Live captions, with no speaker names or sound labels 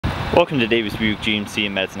Welcome to Davis Buick GMC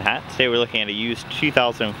in Medicine Hat. Today we're looking at a used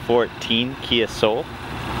 2014 Kia Soul.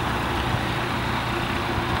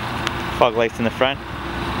 Fog lights in the front,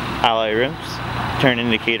 alloy rims, turn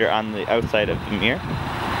indicator on the outside of the mirror.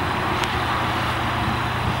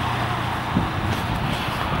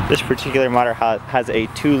 This particular model has a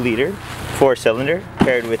 2-liter 4-cylinder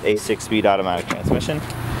paired with a 6-speed automatic transmission.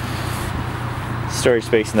 Storage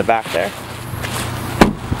space in the back there.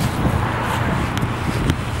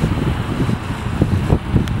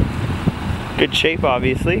 Good shape,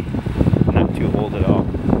 obviously, not too old at all.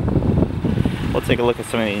 We'll take a look at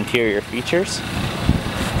some of the interior features.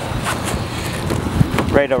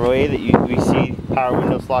 Right away we see power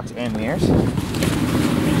windows, locks, and mirrors.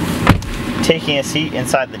 Taking a seat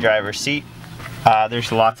inside the driver's seat,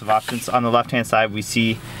 there's lots of options. On the left hand side we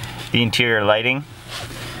see the interior lighting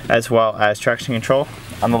as well as traction control.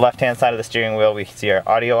 On the left hand side of the steering wheel we see our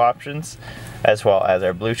audio options as well as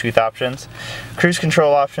our Bluetooth options. Cruise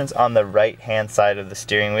control options on the right hand side of the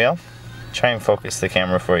steering wheel. Try and focus the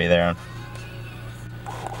camera for you there.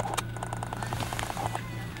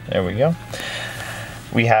 There we go.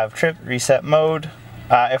 We have trip reset mode.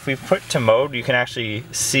 If we put to mode, you can actually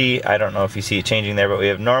see, I don't know if you see it changing there, but we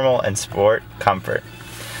have normal and sport comfort.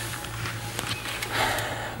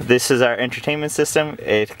 This is our entertainment system.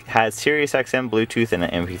 It has Sirius XM, Bluetooth, and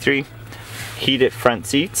an MP3. Heated front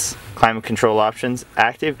seats, climate control options,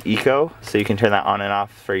 active eco, so you can turn that on and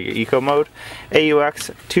off for your eco mode,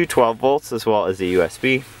 AUX, 2 12 volts as well as a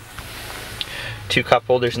USB, 2 cup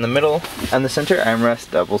holders in the middle, and the center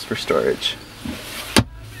armrest doubles for storage.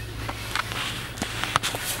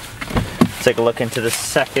 Let's take a look into the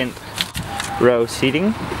second row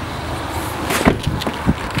seating.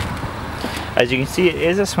 As you can see, it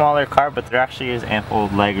is a smaller car, but there actually is ample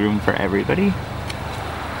leg room for everybody.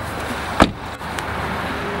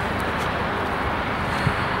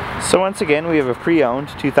 So once again, we have a pre-owned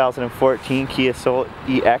 2014 Kia Soul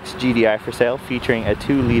EX GDI for sale, featuring a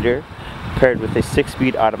 2-liter paired with a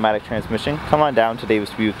 6-speed automatic transmission. Come on down to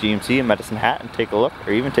Davis Buick GMC in Medicine Hat and take a look,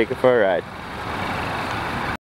 or even take it for a ride.